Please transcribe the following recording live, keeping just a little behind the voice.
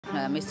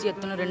Messi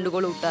எத்தனை 2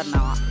 கோல்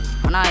விட்டார்னா.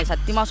 ஆனால்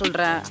சத்தியமாக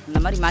சொல்கிறேன், இந்த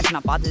மாதிரி மேட்ச்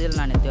நான் பார்த்ததே இல்லை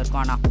நான் நேற்று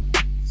வரைக்கும். ஆனால்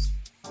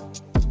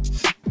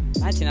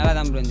மேட்ச் நல்லா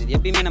தான் ப்ரோ இருந்தது.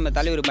 எப்பயுமே நம்ம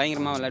தலைவர்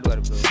பயங்கரமாக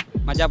விளையாடுவார் ப்ரோ.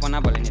 மஜா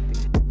பண்ணால் போல நேற்று.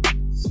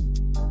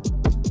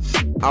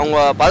 அவங்க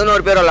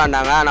 11 பேர்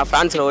விளாண்டாங்க. ஆனால்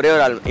ஃப்ரான்ஸில் ஒரே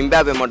ஒரு ஆள்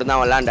mbappe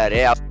மட்டும்தான்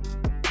விளாண்டாரு.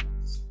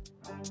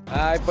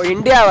 இப்போ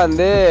இந்தியா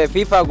வந்து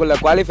ஃபீஃபாக்குள்ளே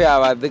குவாலிஃபை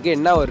ஆகிறதுக்கு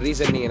என்ன ஒரு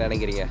ரீசன் நீங்கள்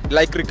நினைக்கிறீங்க?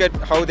 Like cricket,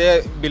 how they are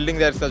building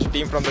their such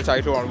team from the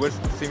childhood onwards.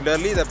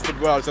 Similarly, the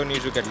football also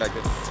needs to get like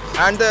this.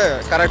 And the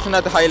correction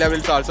at the high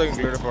levels also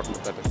included for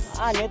that.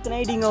 நேற்று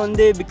night இங்கே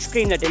வந்து big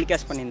ஸ்க்ரீனில்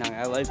telecast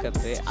பண்ணியிருந்தாங்க world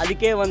cup.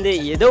 அதுக்கே வந்து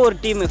ஏதோ ஒரு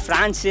team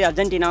France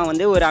Argentina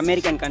வந்து ஒரு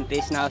அமெரிக்கன்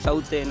கண்ட்ரிஸ்,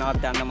 சவுத்து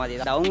நார்த்து அந்த மாதிரி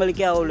தான்.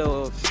 அவங்களுக்கே அவ்வளோ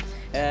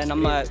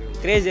நம்ம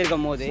கிரேஸ்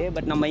இருக்கும் போது,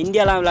 பட் நம்ம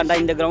இந்தியாலாம் விளாண்டா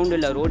இந்த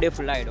கிரவுண்டில் ரோடே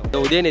ஃபுல்லாகிடும்.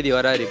 உதயநிதி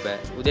வராரு. இப்போ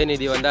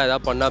உதயநிதி வந்து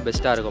அதான் பண்ணால்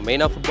பெஸ்ட்டாக இருக்கும்.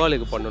 மெயினாக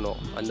ஃபுட்பாலுக்கு பண்ணணும்.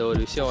 அந்த ஒரு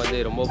விஷயம் வந்து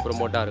ரொம்ப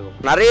ப்ரொமோட்டாக இருக்கும்.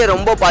 நிறைய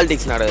ரொம்ப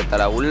பாலிடிக்ஸ் நடக்குது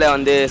தலை. உள்ளே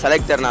வந்து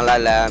செலக்டர் நல்லா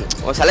இல்லை,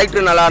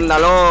 செலக்டர் நல்லா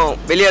இருந்தாலும்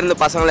வெளியே இருந்து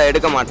பசங்களை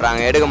எடுக்க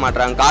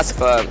மாட்டுறாங்க. காசு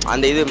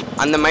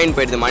அந்த மைண்ட்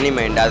போயிடுது, மணி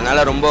மைண்ட்.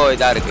 அதனால ரொம்ப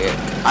இதாக இருக்குது.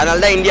 அதனால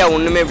தான் இந்தியா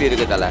ஒன்றுமே இப்படி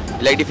இருக்குது தலை.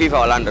 இல்லாட்டி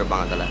ஃபீஃபா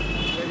விளாண்டுருப்பாங்க தலை.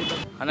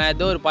 ஆனால்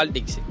ஏதோ ஒரு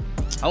பாலிடிக்ஸ்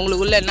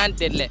அவங்களுக்குள்ள என்னன்னு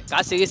தெரியல.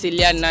 காசு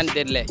இல்லையா என்னான்னு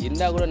தெரியல.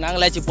 இருந்தால் கூட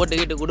நாங்களாச்சும்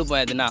போட்டுக்கிட்டு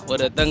கொடுப்போம். எதுனா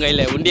ஒருத்தவங்க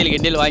கையில்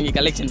உண்டியல் வாங்கி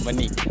கலெக்ஷன்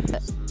பண்ணி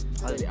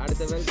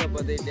அடுத்த வேர்ல்ட் கப்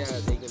வந்து இந்தியா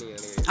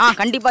ஜெயிக்கணும்.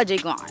 கண்டிப்பாக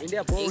ஜெயிக்கும்.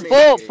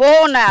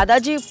 போவோம்,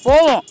 அதாச்சும்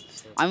போவோம்.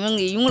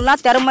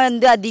 இவங்களாம் திறமை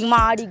இருந்து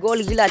அதிகமாக ஆடி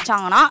கோல் கீழே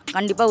வச்சாங்கன்னா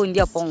கண்டிப்பாக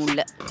இந்தியா போகும்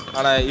உள்ள.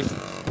 ஆனால் if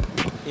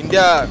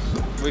India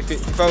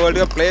FIFA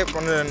world cup play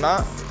பண்ணணுன்னா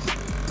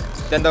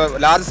then the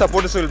largest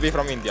supporters will be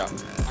from India.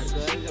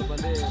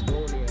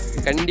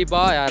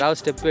 கண்டிப்பாக யாராவது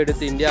ஸ்டெப்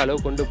எடுத்து இந்தியா அளவு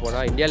கொண்டு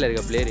போனால் இந்தியாவில்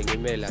இருக்க பிளேயர்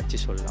எங்கேயுமே இல்லை அச்சு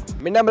சொல்லலாம்.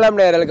 மின்னம்பலம்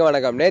நேயர்களுக்கு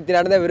வணக்கம். நேற்று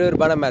நடந்த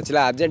விறுவிறுப்பான மேட்ச்சில்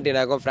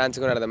அர்ஜென்டினாக்கும்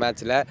ஃப்ரான்ஸுக்கும் நடந்த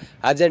மேட்ச்சில்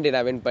அர்ஜென்டினா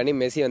வின் பண்ணி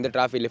மெஸ்ஸி வந்து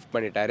ட்ராஃபி லிஃப்ட்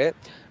பண்ணிட்டாரு.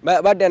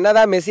 பட் என்ன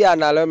தான் மெஸ்ஸி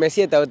ஆனாலும்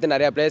மெஸ்ஸியை தவிர்த்து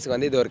நிறையா பிளேயர்ஸ்க்கு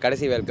வந்து இது ஒரு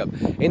கடைசி வேர்ல்ட் கப்.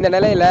 இந்த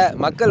நிலையில்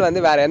மக்கள்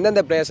வந்து வேறு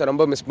எந்தெந்த பிளேயர்ஸை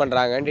ரொம்ப மிஸ்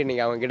பண்ணுறாங்கன்ட்டு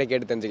நீங்கள் அவங்க கிட்ட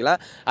கேட்டு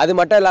தெரிஞ்சுக்கலாம். அது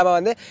மட்டும் இல்லாமல்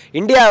வந்து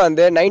இந்தியா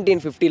வந்து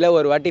 1950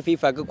 ஒரு வாட்டி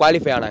ஃபீஃபாக்கு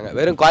குவாலிஃபை ஆனாங்க.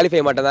 வெறும்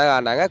குவாலிஃபை மட்டும்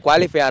தான்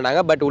குவாலிஃபை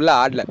ஆனாங்க. பட் உள்ளே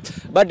ஆடல.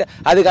 பட்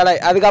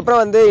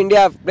அதுக்கப்புறம் வந்து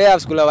இந்தியா பிளே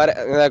ஆஃப்ஸ்குள்ளே வர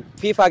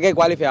ஃபீஃபாக்கே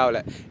குவாலிஃபை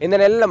ஆகலை. இந்த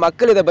நிலையில்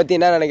மக்கள் இதை பற்றி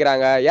என்ன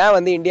நினைக்கிறாங்க, ஏன்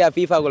வந்து இந்தியா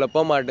ஃபீஃபாக்குள்ளே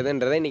போக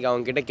மாட்டுதுன்றதை இன்றைக்கி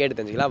அவங்க கிட்ட கேட்டு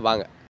தெரிஞ்சுக்கலாம்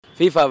வாங்க.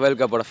 ஃபீஃபா வேர்ல்ட்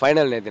கப்போட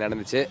ஃபைனல் நேற்று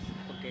நடந்துச்சு.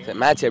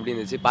 மேட்ச் எப்படி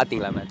இருந்துச்சு,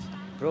 பார்த்தீங்களா மேட்ச்?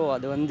 ப்ரோ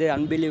அது வந்து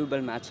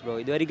அன்பிலீவபிள் மேட்ச் ப்ரோ.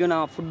 இது வரைக்கும்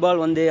நான்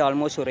ஃபுட்பால் வந்து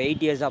ஆல்மோஸ்ட் ஒரு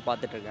 8 இயர்ஸாக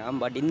பார்த்துட்ருக்கேன்.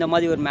 பட் இந்த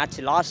மாதிரி ஒரு மேட்ச்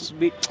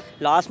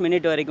லாஸ்ட்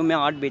மினிட் வரைக்குமே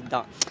ஹார்ட் பீட்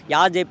தான்.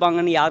 யார்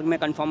ஜெயிப்பாங்கன்னு யாருக்குமே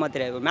கன்ஃபார்மாக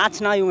தெரியாது.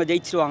 மேட்ச்னால் இவங்க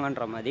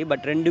ஜெயிச்சிருவாங்கன்ற மாதிரி.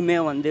 பட் ரெண்டுமே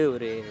வந்து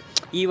ஒரு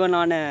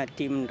ஈவனான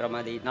டீம்ன்ற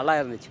மாதிரி நல்லா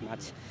இருந்துச்சு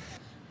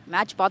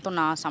மேட்ச்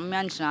பார்த்தோன்னா செம்மையாக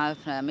இருந்துச்சுண்ணா.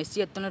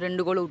 மெஸ்ஸி எத்தனை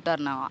 2 கோல்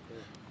விட்டார்னா.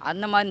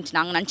 அந்த மாதிரி இருந்துச்சு.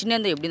 நாங்கள் நினச்சினே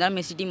இருந்தோம் எப்படி இருந்தாலும்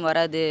மெஸ்ஸி டீம்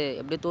வராது,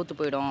 எப்படியோ தோற்று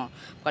போயிடும்.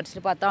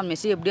 கடைசியில் பார்த்தா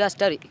மெஸ்ஸி எப்படியோ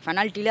அடிச்சிட்டார்,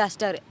 பெனால்ட்டிலே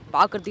அடிச்சிட்டார்.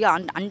 பார்க்குறதுக்கு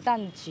அன்ட்டா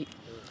இருந்துச்சு.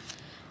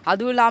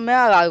 அதுவும்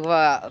இல்லாமல்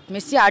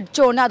மெஸ்ஸி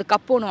அடித்த உடனே அது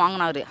கப்பு ஒன்று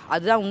வாங்கினார்.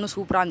 அதுதான் இன்னும்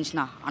சூப்பராக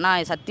இருந்துச்சுண்ணா.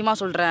 ஆனால் சத்தியமாக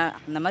சொல்கிறேன்,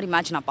 இந்த மாதிரி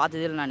மேட்ச் நான்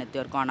பார்த்ததே இல்லை நான்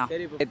நேற்று வரைக்கும். ஆனால்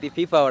நேற்று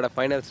ஃபீஃபாவோட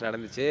ஃபைனல்ஸ்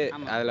நடந்துச்சு.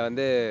 அதில்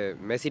வந்து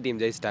மெஸ்ஸி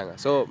டீம் ஜெயிச்சிட்டாங்க.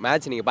 ஸோ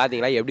மேட்ச் நீங்கள்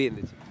பார்த்தீங்களா, எப்படி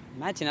இருந்துச்சு?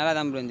 மேட்ச் நல்லா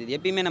தான் ப்ரோ இருந்தது.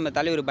 எப்பயுமே நம்ம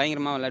தலைவர்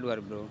பயங்கரமாக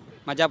விளையாடுவார் ப்ரோ.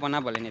 மஜா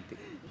பண்ணால் போல நேற்று.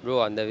 ப்ரோ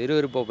அந்த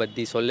விறுவிறுப்பை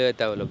பற்றி சொல்லவே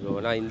தேவையில்ல ப்ரோ.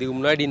 ஆனால் இதுக்கு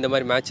முன்னாடி இந்த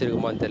மாதிரி மேட்ச்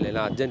இருக்குமான்னு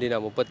தெரியல. அர்ஜென்டினா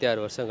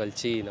 36 வருஷம்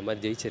கழிச்சு இந்த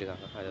மாதிரி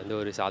ஜெயிச்சிருக்காங்க. அது வந்து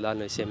ஒரு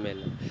சாதாரண விஷயமே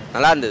இல்லை.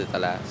 நல்லா இருந்தது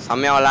தலை.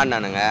 செம்மையாக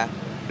விளாண்டானுங்க.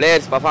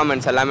 பிளேயர்ஸ்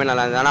பர்ஃபார்மன்ஸ் எல்லாமே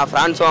நல்லா இருந்தது. ஆனால்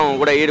ஃப்ரான்ஸும்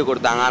அவங்க கூட ஈடு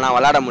கொடுத்தாங்க. ஆனால்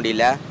விளாட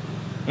முடியல.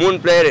 3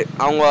 பிளேயர்,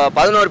 அவங்க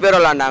 11 பேர்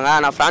விளாண்டாங்க.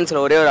 ஆனால் ஃப்ரான்ஸில்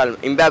ஒரே ஒரு ஆள்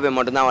mbappe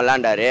மட்டும்தான்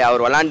விளாண்டாரு.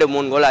 அவர் விளாண்டு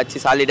 3 கோல் அடிச்சு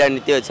சாலிடாக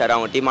நிறுத்தி வச்சார்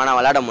அவங்க டீம். ஆனால்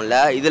விளாட முடியல.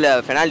 இதில்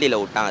பெனால்ட்டியில்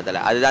விட்டாங்க தலை.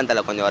 அதுதான்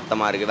தலை கொஞ்சம்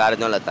வருத்தமாக இருக்குது, வேறு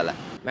எதுவும் இல்லை தலை.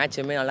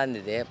 மேட்சுமே நல்லா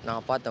இருந்தது.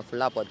 நாங்கள் பார்த்தோம்,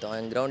 ஃபுல்லாக பார்த்தோம்.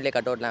 எங்கள் கிரவுண்ட்லேயே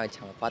கட் அவுட்லாம்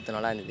வச்சாங்க, பார்த்தோம்,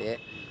 நல்லா இருந்தது.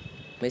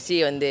 மெஸ்ஸி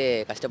வந்து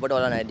கஷ்டப்பட்டு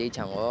விளாட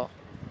ஜெயிச்சாங்க.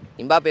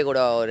 mbappe கூட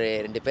ஒரு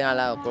 2 பேர்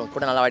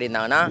நல்லா ஆடி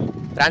இருந்தாங்கன்னா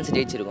France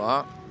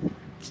ஜெயிச்சிருக்கோம்.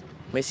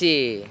 Messi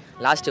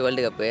last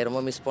world cup ரொம்ப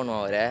மிஸ் பண்ணுவோம்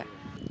அவரை.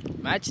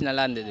 மேட்ச்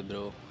நல்லா இருந்தது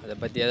ப்ரோ. அதை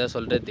பற்றி எதாவது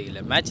சொல்கிறதுக்கு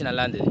இல்லை. மேட்ச்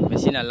நல்லா இருந்தது.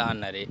 மெஸ்ஸி நல்லா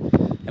ஆடினார்.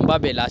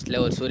 mbappe லாஸ்ட்டில்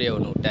ஒரு சூரிய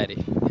ஒன்று விட்டார்.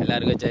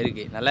 எல்லாருக்கும்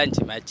ஜருக்கு நல்லா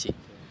இருந்துச்சு மேட்ச்சு.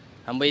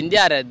 நம்ம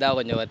இந்தியா தான்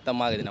கொஞ்சம்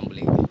வருத்தமாகுது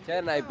நம்மளுக்கு.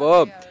 சரி, நான்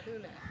இப்போது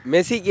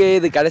மெஸ்ஸிக்கு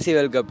இது கடைசி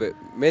வேர்ல்ட் கப்பு.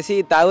 மெஸ்ஸி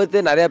தவிர்த்து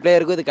நிறைய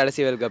பிளேயருக்கும் இது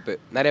கடைசி வேர்ல்ட் கப்பு.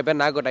 நிறைய பேர்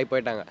நாக் அவுட் ஆகி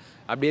போயிட்டாங்க.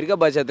 அப்படி இருக்க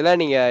பட்சத்தில்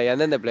நீங்கள்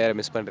எந்தெந்த பிளேயரை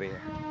மிஸ் பண்ணுறீங்க?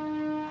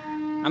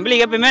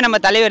 நம்மளுக்கு எப்பயுமே நம்ம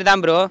தலைவர்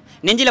தான் ப்ரோ.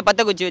 நெஞ்சில்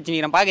பற்ற குச்சி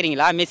வச்சுக்கிறேன்,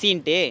 பார்க்குறீங்களா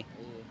மெஸ்ஸின்ட்டு?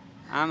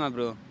 ஆமாம்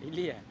ப்ரோ.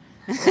 இல்லையா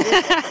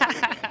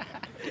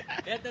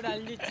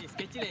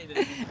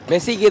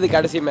மெஸ்ஸிக்கு இது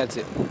கடைசி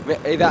மேட்ச்சு.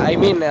 இது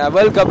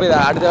வேர்ல்ட் கப். இது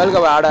அடுத்த வேர்ல்ட்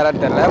கப்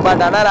ஆடாரான்னு தெரியல.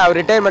 பட் ஆனால் அவர்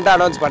ரிட்டைர்மெண்ட்டாக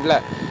அனௌன்ஸ் பண்ணல.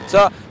 ஸோ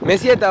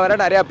மெஸ்ஸியை தவிர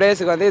நிறையா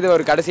பிளேயர்ஸுக்கு வந்து இது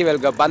ஒரு கடைசி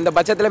வேர்ல்ட் கப். அந்த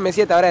பட்சத்தில்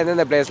மெஸ்ஸியை தவிர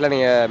எந்தெந்த பிளேயர்ஸில்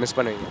நீங்கள் மிஸ்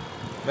பண்ணுவீங்க?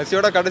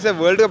 மெஸ்ஸியோட கடைசியாக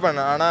வேர்ல்டு கப்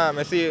பண்ண. ஆனால்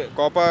மெஸ்ஸி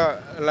கோப்பா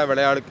எல்லாம்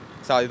விளையாட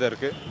சாதிதா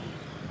இருக்குது.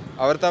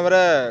 அவர் தவிர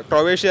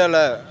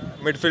குரோவேஷியாவில்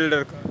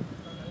midfielder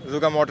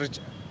Zuha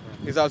Modric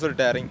is also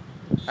retiring.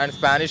 And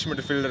Spanish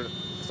midfielder,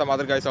 some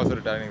other guys also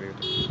retiring.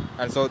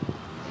 And so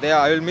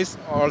I will miss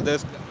all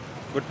those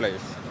good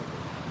players.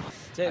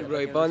 சரி ப்ரோ,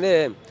 இப்போ வந்து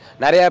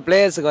நிறையா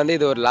பிளேயர்ஸுக்கு வந்து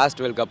இது ஒரு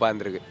லாஸ்ட் வேர்ல்ட் கப்பாக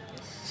இருந்திருக்கு.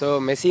 ஸோ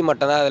மெஸ்ஸி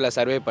மட்டும் தான் அதில்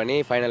சர்வே பண்ணி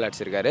ஃபைனல்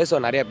அடிச்சிருக்காரு. ஸோ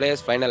நிறைய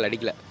பிளேயர்ஸ் ஃபைனல்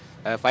அடிக்கல,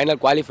 ஃபைனல்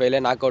குவாலிஃபைல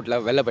நாக்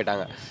அவுட்டில் வெளில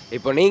போயிட்டாங்க.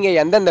 இப்போ நீங்கள்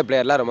எந்தெந்த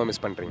பிளேயர்லாம் ரொம்ப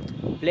மிஸ் பண்ணுறீங்க?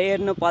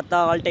 பிளேயர்னு பார்த்தா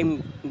ஆல் டைம்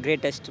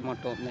கிரேட்டஸ்ட்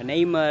மட்டும் இந்த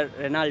நெய்மர்,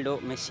 ரெனால்டோ,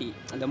 மெஸ்ஸி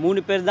அந்த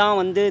 3 பேர் தான்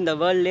வந்து இந்த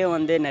வேர்ல்ட்லேயே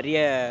வந்து நிறைய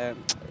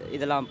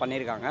இதெல்லாம்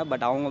பண்ணியிருக்காங்க.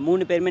 பட் அவங்க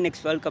 3 பேருமே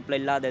நெக்ஸ்ட் வேர்ல்ட் கப்பில்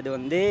இல்லாதது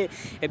வந்து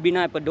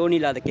எப்படின்னா இப்போ டோனி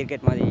இல்லாத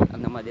கிரிக்கெட் மாதிரி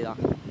அந்த மாதிரி தான்.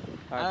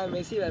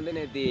 மெஸ்ஸி வந்து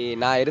நேற்று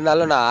நான்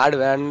இருந்தாலும் நான்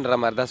ஆடுவேன்ற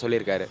மாதிரி தான்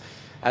சொல்லியிருக்காரு.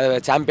 அதை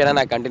சாம்பியனாக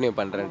நான் கண்டினியூ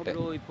பண்ணுறேன்ட்டு.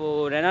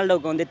 இப்போது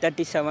ரெனால்டோவுக்கு வந்து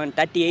 37,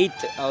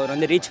 38 அவர்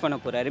வந்து ரீச் பண்ண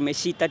போகிறாரு.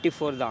 மெஸ்ஸி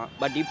 34 தான்.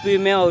 பட்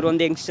இப்போயுமே அவர்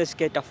வந்து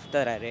யங்ஸ்டர்ஸ்க்கே டஃப்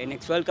தராரு.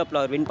 நெக்ஸ்ட் வேர்ல்ட் கப்பில்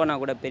அவர் வின்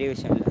பண்ணால் கூட பெரிய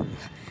விஷயம் இல்லை.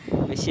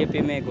 மெஸ்ஸி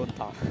எப்பயுமே கோட்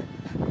தான்.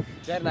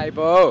 சரி, நான்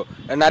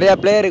இப்போது நிறையா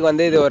பிளேயருக்கு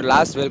வந்து இது ஒரு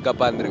லாஸ்ட் வேர்ல்ட்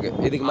கப்பாக இருந்திருக்கு.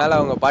 இதுக்கு மேலே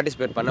அவங்க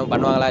பார்ட்டிசிபேட்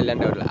பண்ணுவாங்களா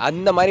இல்லைன்ற வரல.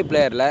 அந்த மாதிரி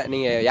பிளேயரில்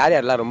நீங்கள்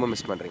யாரெல்லாம் ரொம்ப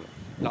மிஸ் பண்ணுறீங்க?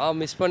 நான்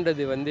மிஸ்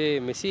பண்ணுறது வந்து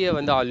மெஸ்ஸியை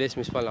வந்து ஆல்வேஸ்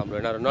மிஸ் பண்ணலாம் ப்ரோ.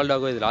 ஏன்னா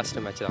ரொனால்டோவுக்கும் இது லாஸ்ட்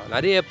மேட்ச் தான்.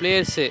 நிறைய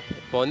பிளேயர்ஸு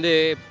இப்போ வந்து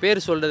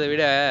பேர் சொல்கிறத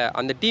விட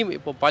அந்த டீம்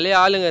இப்போ பழைய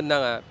ஆளுங்க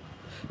இருந்தாங்க,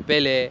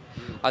 பேலே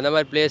அந்த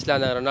மாதிரி பிளேயர்ஸில்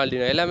அந்த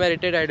ரொனால்டினோ எல்லாமே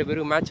ரிட்டையர்ட் ஆகிட்ட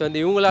பிறகு மேட்ச்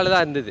வந்து இவங்களால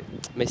தான் இருந்தது.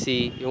 மெஸ்ஸி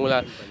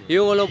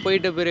இவங்களும்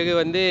போயிட்ட பிறகு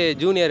வந்து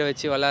ஜூனியரை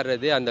வச்சு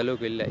விளாட்றது அந்த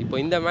அளவுக்கு இல்லை. இப்போ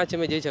இந்த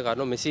மேட்சுமே ஜெயிச்ச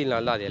காரணம்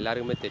மெஸ்ஸினால தான், அது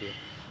எல்லாருக்குமே தெரியும்.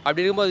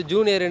 அப்படி இருக்கும்போது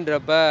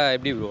ஜூனியருன்றப்ப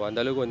எப்படி ப்ரோ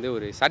அந்தளவுக்கு வந்து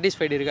ஒரு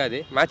சாட்டிஸ்ஃபைடு இருக்காது.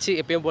 மேட்ச்சு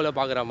எப்பயும் போல்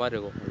பார்க்குற மாதிரி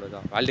இருக்கும்,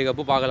 அவ்வளோதான். வேர்ல்டு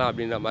கப்பு பார்க்கலாம்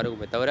அப்படின்ற மாதிரி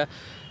இருக்குமே தவிர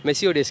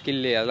மெஸ்ஸியோடைய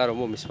ஸ்கில்லு அதெல்லாம்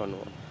ரொம்ப மிஸ்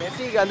பண்ணுவோம்.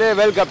 மெஸ்ஸிக்கு வந்து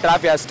வேர்ல்டு கப்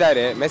ட்ராஃபி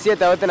அடிச்சிட்டாரு. மெஸ்ஸியை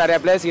தவிர்த்து நிறைய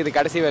பிளேயர்ஸுக்கு இது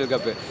கடைசி வேர்ல்டு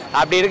கப்பு.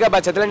 அப்படி இருக்க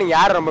பட்சத்தில் நீங்கள்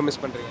யார் ரொம்ப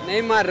மிஸ் பண்ணுறீங்க?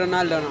 நெய்மார்,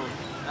 ரொனால்டோ தான்.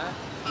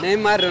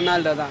 நெய்மார்,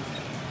 ரொனால்டோ தான்.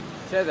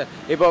 சரி சார்,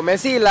 இப்போ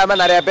மெஸ்ஸி இல்லாமல்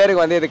நிறைய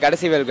பேருக்கு வந்து இது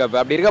கடைசி வேர்ல்டு கப்.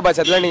 அப்படி இருக்க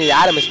பட்சத்தில் நீங்கள்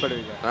யாரை மிஸ்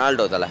பண்ணுவீங்க?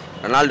 ரொனால்டோ தலை.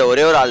 ரொனால்டோ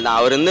ஒரே ஒரு ஆள் தான்.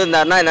 அவர்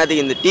இருந்திருந்தாருன்னா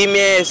என்னத்துக்கு இந்த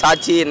டீமே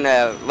சாட்சி இந்த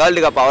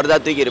வேர்ல்டு கப் அவர்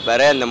தான் தூக்கி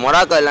இருப்பார். இந்த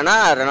மொராக்கோ இல்லைன்னா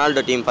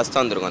ரொனால்டோ டீம் ஃபஸ்ட்டு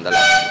வந்திருக்கும்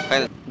தலை.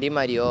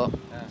 டிமாரியோ,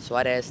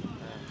 சுவாரஸ்,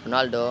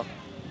 ரொனால்டோ,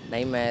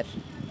 நெய்மர்,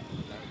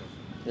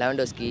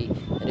 லெவண்டோஸ்கி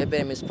நிறைய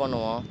பேர் மிஸ்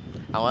பண்ணுவோம்.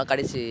 அவங்க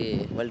கடைசி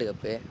வேர்ல்டு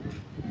கப்பு.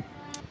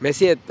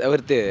 மெஸ்ஸியை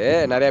தவிர்த்து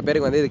நிறைய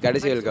பேருக்கு வந்து இது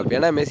கடைசி வேர்ல்டு கப்.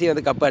 ஏன்னா மெஸ்ஸி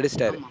வந்து கப்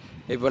அடிச்சிட்டாரு.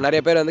 இப்போ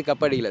நிறைய பேர் வந்து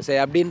கப் அடிக்கல. சரி,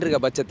 அப்படின்னு இருக்க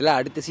பட்சத்தில்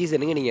அடுத்த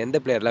சீசனுக்கு நீங்கள் எந்த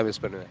பிளேயர்லாம்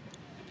மிஸ் பண்ணுவேன்?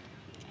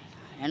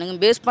 எனக்கு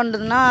பேஸ்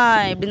பண்ணுறதுனா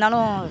எப்படி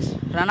இருந்தாலும்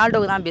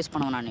ரொனால்டோவுக்கு தான் பேஸ்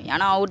பண்ணுவேன் நான்.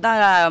 ஏன்னா அவர் தான்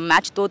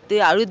மேட்ச் தோற்று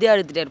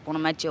அழுதுட்டார்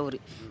போன மேட்ச். அவர்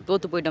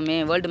தோற்று போயிட்டோமே,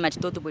 வேர்ல்டு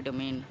மேட்ச் தோற்று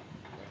போயிட்டோமேன்னு.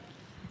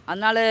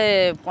 அதனால்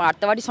இப்போ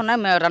அடுத்த வாட்டி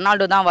சொன்னால்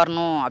ரொனால்டோ தான்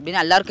வரணும்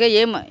அப்படின்னு எல்லாருக்கும்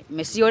ஏம்.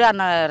 மெஸ்ஸியோட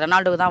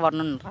ரொனால்டோ தான்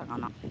வரணுன்றாங்க.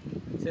 ஆனால்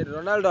சரி,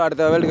 ரொனால்டோ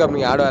அடுத்த வேர்ல்டு கப்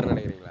நீங்கள் ஆடுவார்னு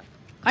நினைக்கிறீங்களா?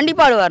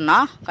 கண்டிப்பாக ஆடுவார்ண்ணா,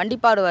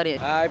 கண்டிப்பாக ஆடுவார்.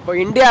 இப்போ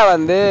இந்தியா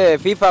வந்து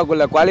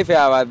ஃபீஃபாக்குள்ளே குவாலிஃபை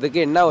ஆகிறதுக்கு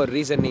என்ன ஒரு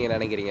ரீசன் நீங்கள்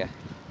நினைக்கிறீங்க?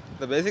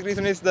 The basic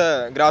reason is the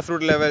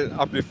grassroots level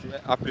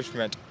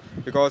upliftment.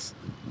 Because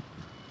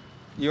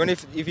even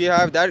if you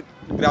have that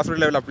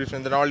grassroots level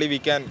upliftment, then only we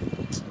can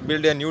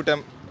build a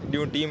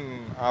new team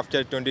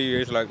after 20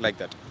 years like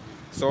that.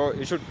 So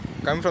it should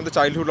come from the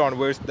childhood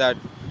onwards, that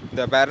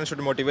the parents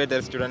should motivate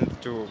their students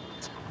to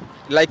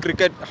like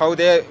cricket, how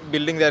they are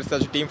building their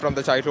such team from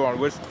the childhood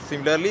onwards.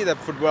 Similarly, the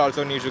football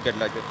also needs to get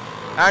like that.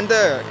 And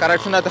the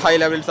correction at the high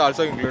levels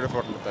also included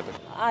for that.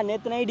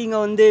 நேற்று night இங்கே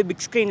வந்து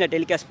big ஸ்க்ரீனில்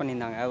telecast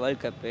பண்ணியிருந்தாங்க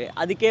world cup.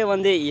 அதுக்கே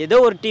வந்து ஏதோ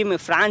ஒரு team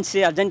France,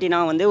 Argentina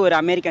வந்து ஒரு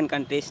அமெரிக்கன்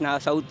கண்ட்ரீஸ்னா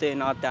சவுத்து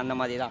நார்த்து அந்த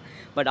மாதிரி தான்.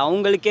 பட்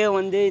அவங்களுக்கே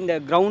வந்து இந்த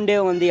கிரவுண்டே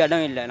வந்து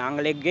இடம் இல்லை.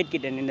 நாங்களே கேட்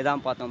கிட்ட நின்று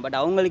தான் பார்த்தோம். பட்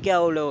அவங்களுக்கே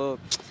அவ்வளோ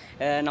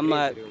நம்ம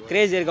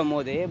கிரேஸ் இருக்கும்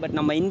போது, பட்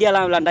நம்ம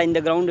இந்தியாலாம் விளாண்டா இந்த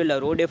கிரவுண்டு இல்லை,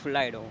 ரோடே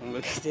ஃபுல்லாகிடும்.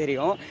 உங்களுக்கு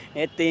தெரியும்,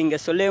 நேற்று இங்கே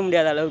சொல்லவே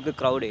முடியாத அளவுக்கு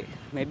க்ரௌடு.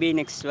 மேபி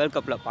நெக்ஸ்ட் வேர்ல்ட்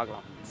கப்பில்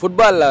பார்க்கலாம்.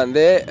 ஃபுட்பாலில்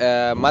வந்து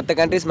மற்ற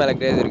கண்ட்ரிஸ் மேலே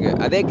கிரேஸ் இருக்குது.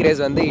 அதே கிரேஸ்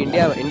வந்து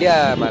இந்தியா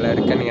மேலே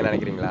இருக்குன்னு நீங்கள்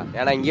நினைக்கிறீங்களா?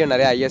 ஏன்னா இங்கேயும்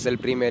நிறைய ஐஎஸ்எல்,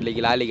 ப்ரீமியர் லீக்,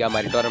 லாலிகா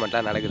மாதிரி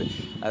டோர்னமெண்ட்லாம் நடக்குது.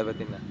 அதை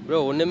பற்றி என்ன ப்ரோ?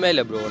 ஒன்றுமே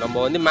இல்லை ப்ரோ.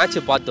 நம்ம வந்து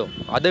மேட்ச்சு பார்த்தோம்.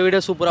 அதை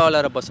விட சூப்பராக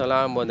விளையாடுற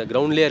பசங்களாம் நம்ம அந்த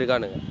கிரவுண்ட்லேயே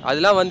இருக்கானுங்க.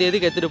 அதெல்லாம் வந்து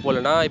எதுக்கு எடுத்துகிட்டு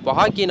போகலன்னா, இப்போ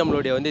ஹாக்கி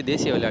நம்மளுடைய வந்து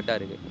தேசிய விளையாட்டாக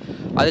இருக்குது.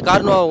 அது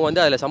காரணம் அவங்க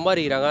வந்து அதில்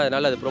சம்பாதிக்கிறாங்க,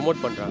 அதனால் அதை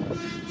ப்ரொமோட் பண்ணுறாங்க.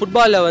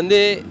 ஃபுட்பாலில் வந்து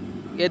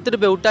எடுத்துகிட்டு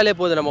போய் விட்டாலே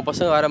போதும், நம்ம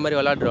பசங்க வேறு மாதிரி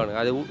விளையாடுறாங்க.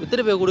 அது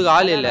எடுத்துகிட்டு போய் கொடுக்க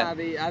ஆள் இல்லை.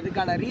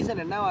 அதுக்கான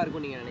ரீசன் என்னவா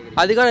இருக்கும் நீங்கள் நினைக்கிறீங்க?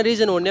 அதுக்கான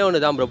ரீசன்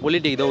ஒன்று தான் ப்ரோ,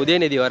 பொலிட்டிக் தான்.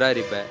 உதயநிதி வராரு.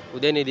 இப்போ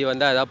உதயநிதி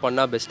வந்தால் எதாவது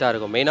பண்ணால் பெஸ்ட்டாக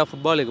இருக்கும். மெயினாக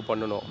ஃபுட்பாலுக்கு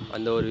பண்ணணும்.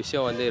 அந்த ஒரு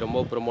விஷயம் வந்து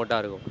ரொம்ப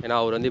ப்ரொமோட்டாக இருக்கும். ஏன்னா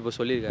அவர் வந்து இப்போ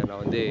சொல்லியிருக்காரு,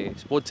 நான் வந்து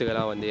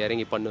ஸ்போர்ட்ஸுக்கெல்லாம் வந்து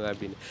இறங்கி பண்ணுவேன்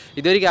அப்படின்னு.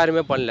 இது வரைக்கும்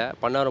யாருமே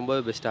பண்ணால் ரொம்ப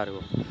பெஸ்ட்டாக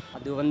இருக்கும்.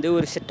 அது வந்து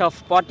ஒரு செட் ஆஃப்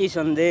பார்ட்டிஸ்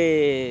வந்து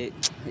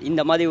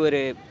இந்த மாதிரி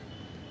ஒரு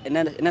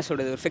என்ன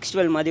சொல்கிறது, ஒரு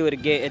ஃபெஸ்டிவல் மாதிரி ஒரு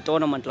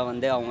டோர்னமெண்ட்டில்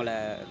வந்து அவங்கள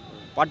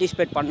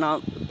பார்ட்டிசிபேட்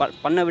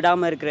பண்ண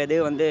விடாமல் இருக்கிறது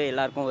வந்து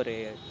எல்லாருக்கும் ஒரு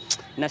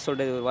என்ன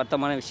சொல்கிறது, ஒரு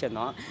வருத்தமான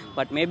விஷயந்தான்.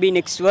 பட் மேபி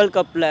நெக்ஸ்ட் வேர்ல்ட்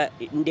கப்பில்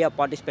இந்தியா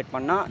பார்ட்டிசிபேட்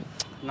பண்ணால்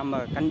நம்ம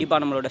கண்டிப்பாக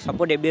நம்மளோட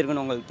சப்போர்ட் எப்படி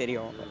இருக்குன்னு உங்களுக்கு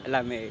தெரியும்.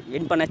 எல்லாமே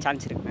வின் பண்ண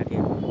சான்ஸ் இருக்குது நிறைய.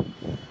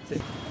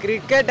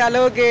 கிரிக்கெட்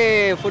அளவுக்கு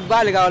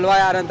ஃபுட்பாலுக்கு அவ்வளோவா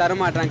யாரும்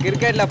தரமாட்டாங்க.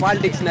 கிரிக்கெட்டில்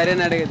பாலிடிக்ஸ் நிறைய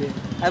நடக்குது.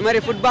 அது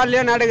மாதிரி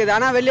ஃபுட்பால்லேயும் நடக்குது,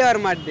 ஆனால் வெளியே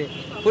வர மாட்டுது.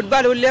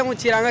 ஃபுட்பால் உள்ளே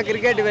முடிச்சிடறாங்க,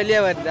 கிரிக்கெட்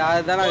வெளியே வருது.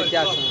 அதுதானே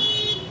வித்தியாசம்.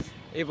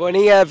 இப்போ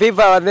நீங்கள்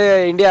ஃபீஃபா வந்து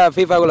இந்தியா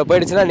ஃபீஃபாக்குள்ளே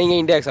போயிடுச்சுன்னா நீங்கள்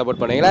இந்தியாவுக்கு சப்போர்ட்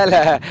பண்ணுவீங்களா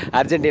இல்லை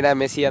அர்ஜென்டினா,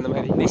 மெஸ்ஸி அந்த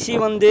மாதிரி? மெஸ்ஸி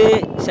வந்து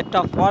செட்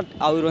ஆஃப் பார்ட்,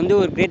 அவர் வந்து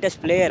ஒரு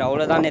கிரேட்டஸ்ட் பிளேயர்,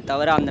 அவ்வளோதானே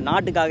தவிர அந்த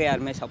நாட்டுக்காக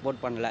யாருமே சப்போர்ட்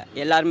பண்ணல.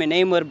 எல்லாருமே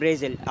நெய்மர்,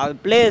 பிரேசில் அவர்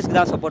பிளேயர்ஸ்க்கு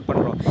தான் சப்போர்ட்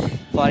பண்ணுறோம்.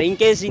 ஃபார்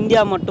இன்கேஸ்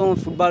இந்தியா மட்டும்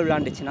ஃபுட்பால்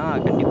விளாண்டுச்சுன்னா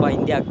கண்டிப்பாக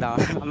இந்தியாவுக்கு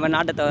தான், நம்ம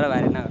நாட்டை தவிர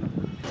வேறு என்ன வேணும்.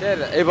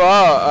 சரி இப்போ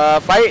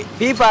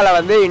ஃபீஃபாவில்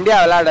வந்து இந்தியா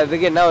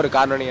விளையாடுறதுக்கு என்ன ஒரு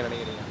காரணம் நீங்கள்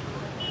நினைக்கிறீங்க?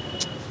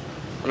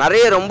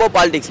 நிறைய ரொம்ப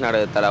பாலிடிக்ஸ்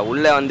நடக்குது தலை.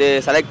 உள்ளே வந்து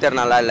செலக்டர்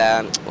நல்லா இல்லை,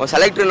 ஒரு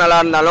செலக்டர் நல்லா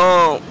இருந்தாலும்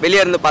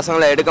வெளியே இருந்து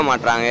பசங்களை எடுக்க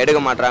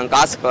மாட்றாங்க.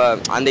 காசு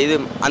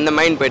அந்த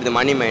மைண்ட் போயிடுது,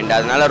 மணி மைண்ட்.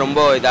 அதனால ரொம்ப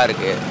இதாக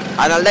இருக்குது.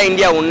 அதனால தான்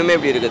இந்தியா ஒன்றுமே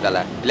இப்படி இருக்குது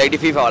தலை. இல்லாட்டி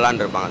ஃபீஃபா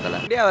விளாண்டுருப்பாங்க தலை.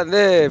 இந்தியா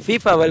வந்து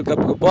ஃபீஃபா வேர்ல்ட்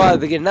கப்புக்கு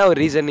போகிறதுக்கு என்ன ஒரு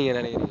ரீசன் நீங்கள்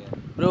நினைக்கிறீங்க?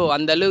 ப்ரோ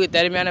அந்த அளவுக்கு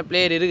திறமையான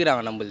பிளேயர்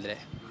இருக்கிறாங்க நம்மளுது.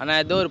 ஆனால்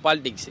ஏதோ ஒரு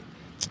பாலிடிக்ஸ்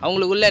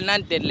அவங்களுக்குள்ள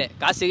என்னன்னு தெரியல,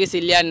 காசு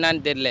இல்லையா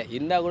என்னன்னு தெரியல.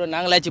 இருந்தால் கூட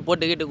நாங்களாச்சும்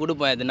போட்டுக்கிட்டு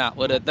கொடுப்போம். எதுனா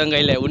ஒருத்தவங்க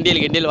கையில்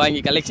உண்டியல்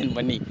வாங்கி கலெக்ஷன்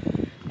பண்ணி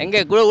எங்கே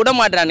கூட விட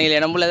மாட்டானுங்களே,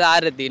 நம்மளதான்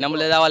ஆடுறதுக்கு,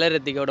 நம்மளதான்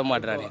வளர்கிறதுக்கு விட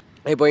மாட்டானு.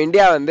 இப்போ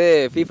இந்தியா வந்து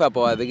ஃபீஃபா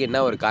போகிறதுக்கு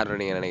என்ன ஒரு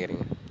காரணம் நீங்கள்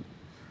நினைக்கிறீங்க?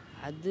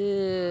 அது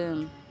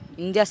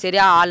இந்தியா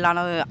சரியாக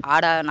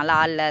நல்லா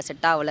ஆடல,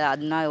 செட் ஆகலை.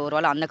 அதுனா ஒரு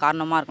வேளை அந்த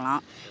காரணமாக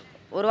இருக்கலாம்.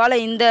 ஒரு வேளை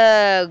இந்த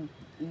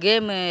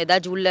கேமு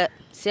ஏதாச்சும் உள்ள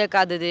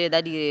சேர்க்காதது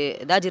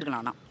ஏதாச்சும்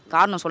இருக்கலாம். ஆனால்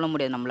காரணம் சொல்ல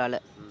முடியாது நம்மளால்.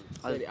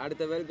 சரி,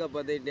 அடுத்த வேர்ல்ட் கப்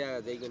வந்து இந்தியா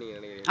ஜெயிக்கும் நீங்கள்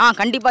நினைக்கிறீங்க?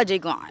 கண்டிப்பாக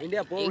ஜெயிக்கும்.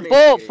 இந்தியா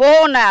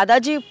போவோம்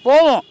அதாச்சும்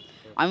போவோம்.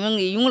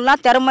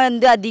 இவங்களாம் திறமை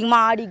இருந்து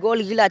அதிகமாக ஆடி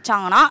கோல் கீழே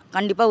வச்சாங்கன்னா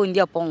கண்டிப்பாக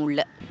இந்தியா போவோம்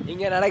உள்ள.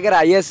 இங்கே நடக்கிற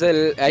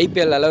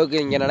ஐபிஎல் அளவுக்கு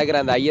இங்கே நடக்கிற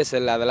அந்த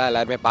ஐஎஸ்எல் அதெல்லாம்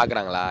எல்லாருமே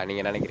பார்க்குறாங்களா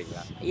நீங்கள்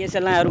நினைக்கிறீங்களா?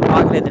 ஐஎஸ்எல்லாம் யாரும்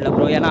பார்க்குறது இல்லை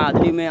ப்ரோ. ஏன்னா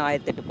அதுலேயுமே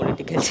 1008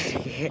 பொலிட்டிக்கல்ஸ்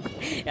இருக்குது.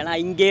 ஏன்னா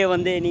இங்கே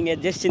வந்து நீங்கள்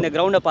ஜஸ்ட் இந்த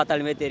கிரவுண்டை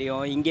பார்த்தாலுமே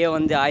தெரியும். இங்கே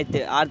வந்து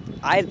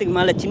 1000க்கு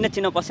மேலே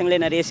சின்ன பசங்களே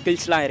நிறைய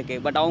ஸ்கில்ஸ்லாம்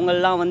இருக்குது. பட்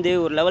அவங்களெலாம் வந்து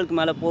ஒரு லெவலுக்கு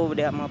மேலே போக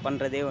விடாமல்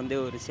பண்ணுறதே வந்து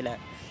ஒரு சில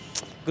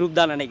குரூப்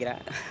தான் நினைக்கிறேன்.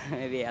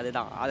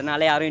 அதுதான், அதனால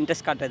யாரும்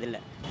இன்ட்ரெஸ்ட் காட்டுறதில்லை.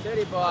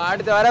 சரி, இப்போ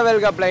அடுத்த வர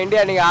வேர்ல்ட் கப்பில்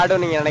இந்தியா நீங்கள்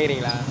ஆடும் நீங்கள்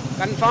நினைக்கிறீங்களா?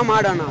 கன்ஃபார்ம்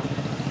ஆடணும்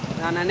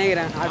நான்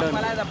நினைக்கிறேன். ஆடணும்.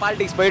 இந்த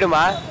பாலிடிக்ஸ்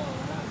போயிடுமா?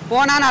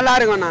 போனால் நல்லா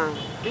இருக்கும்ண்ணா.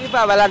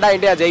 ஃபீஃபா விளையாண்டா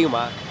இந்தியா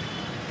ஜெயிக்குமா?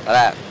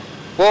 தலை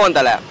போவோம்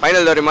தலை.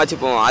 ஃபைனல்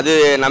வரையுமாச்சும் போவோம், அது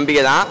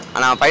நம்பிக்கை தான்.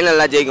 ஆனால்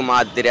ஃபைனல்லாம் ஜெயிக்குமா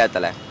அது தெரியாது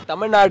தலை.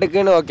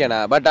 தமிழ்நாட்டுக்குன்னு ஓகேண்ணா.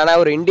 பட் ஆனால்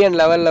ஒரு இந்தியன்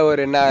லெவலில்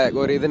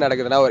ஒரு இது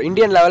நடக்குதுன்னா ஒரு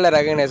இந்தியன் லெவலில்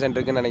ரெகக்னேஷன்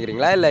இருக்குன்னு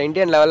நினைக்கிறீங்களா? இல்லை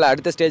இந்தியன் லெவலில்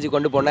அடுத்த ஸ்டேஜுக்கு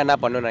கொண்டு போனால் என்ன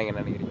பண்ணணும்னு நீங்கள்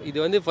நினைக்கிறீங்க? இது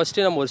வந்து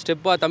ஃபஸ்ட்டு நம்ம ஒரு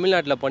ஸ்டெப்பாக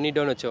தமிழ்நாட்டில்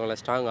பண்ணிட்டோன்னு வச்சுக்கோங்களேன்,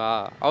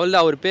 ஸ்ட்ராங்காக அவள்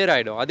தான் அவர் பேர்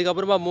ஆகிடும்.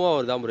 அதுக்கப்புறமா மூவ்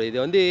ஆகுது தான் ப்ரோ. இது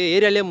வந்து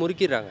ஏரியாலே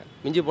முறுக்கிடுறாங்க.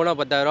 மிஞ்சி போனால்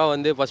 10,000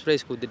 வந்து ஃபஸ்ட்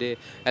ப்ரைஸ் கொடுத்துட்டு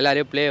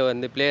எல்லாரையும்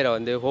பிளேயரை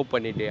வந்து ஹோப்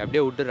பண்ணிவிட்டு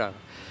அப்படியே விட்டுறாங்க.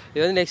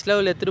 இது வந்து நெக்ஸ்ட்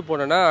லெவலில் எடுத்துகிட்டு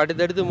போனோன்னா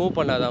அடுத்தடுத்து மூவ்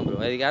பண்ணாதான் ப்ரோ.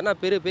 அதுக்கு யாருன்னா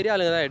பெரிய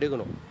ஆளுங்க தான்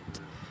எடுக்கணும்.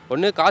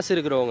 ஒன்று காசு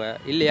இருக்கிறவங்க,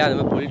 இல்லையா அது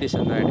மாதிரி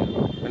பொலிட்டிஷியன் தான்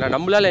எடுக்கணும். ஏன்னா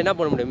நம்மளால் என்ன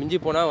பண்ண முடியும்? மிஞ்சி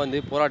போனால் வந்து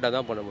போராட்டம்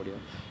தான் பண்ண முடியும்.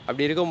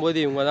 அப்படி இருக்கும்போது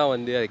இவங்க தான்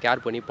வந்து அதை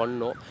கேர்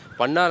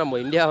பண்ணால் நம்ம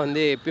இந்தியா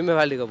வந்து எப்பயுமே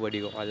வேர்ல்டு கப்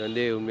அடிக்கும். அது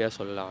வந்து உண்மையாக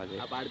சொல்லலாம். அது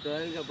அப்போ அடுத்த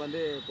வேர்ல்டு கப்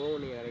வந்து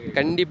போகணும்.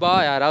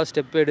 கண்டிப்பாக யாராவது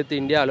ஸ்டெப் எடுத்து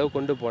இந்தியா அளவு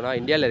கொண்டு போனால்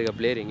இந்தியாவில் இருக்க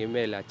பிளேயர்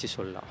எங்கேயுமே இல்லை அச்சு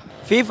சொல்லலாம்.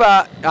 ஃபீஃபா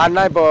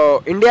ஆனால்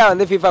இப்போது இந்தியா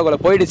வந்து ஃபீஃபாக்குள்ளே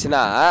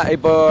போயிடுச்சுன்னா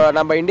இப்போது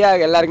நம்ம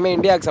இந்தியாவுக்கு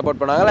இந்தியாவுக்கு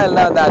சப்போர்ட் பண்ணுவாங்களா,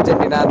 இல்லை வந்து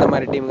அர்ஜென்டினா அந்த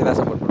மாதிரி டீமுக்கு தான்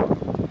சப்போர்ட் பண்ணுவாங்க?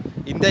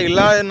 இந்தியா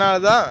இல்லாததுனால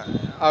தான்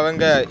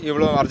அவங்க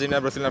இவ்வளோ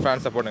அர்ஜென்டினா, பிரசில்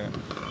ஃபேன்ஸ் சப்போர்ட்டுங்க.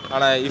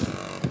 ஆனால்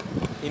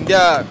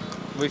India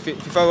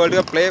FIFA World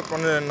Cup play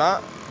பண்ணணும்னா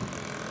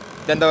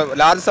then the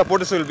largest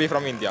supporters will be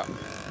from India.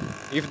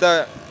 If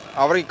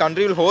our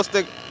country will host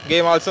the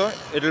game also,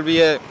 it will be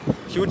a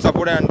huge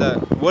support and the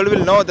world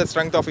will know the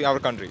strength of our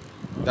country.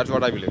 That's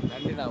what I believe.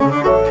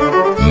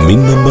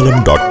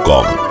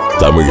 Minnambalam.com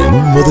தமிழின்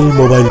முதல்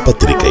mobile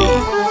பத்திரிகை.